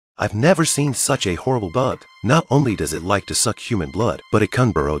I've never seen such a horrible bug. Not only does it like to suck human blood, but it can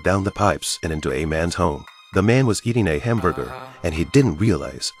burrow down the pipes and into a man's home. The man was eating a hamburger, and he didn't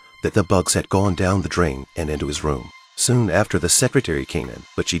realize that the bugs had gone down the drain and into his room. Soon after, the secretary came in,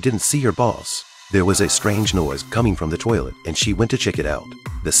 but she didn't see her boss. There was a strange noise coming from the toilet, and she went to check it out.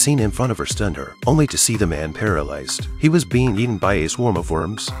 The scene in front of her stunned her, only to see the man paralyzed. He was being eaten by a swarm of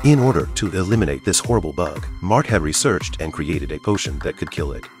worms. In order to eliminate this horrible bug, Mark had researched and created a potion that could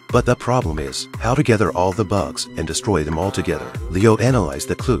kill it. But the problem is how to gather all the bugs and destroy them all together. Leo analyzed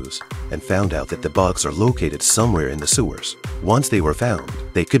the clues and found out that the bugs are located somewhere in the sewers. Once they were found,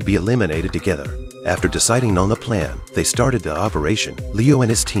 they could be eliminated together. After deciding on the plan, they started the operation. Leo and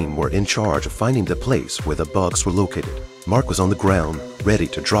his team were in charge of finding the place where the bugs were located. Mark was on the ground, ready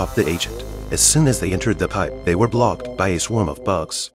to drop the agent. As soon as they entered the pipe, they were blocked by a swarm of bugs.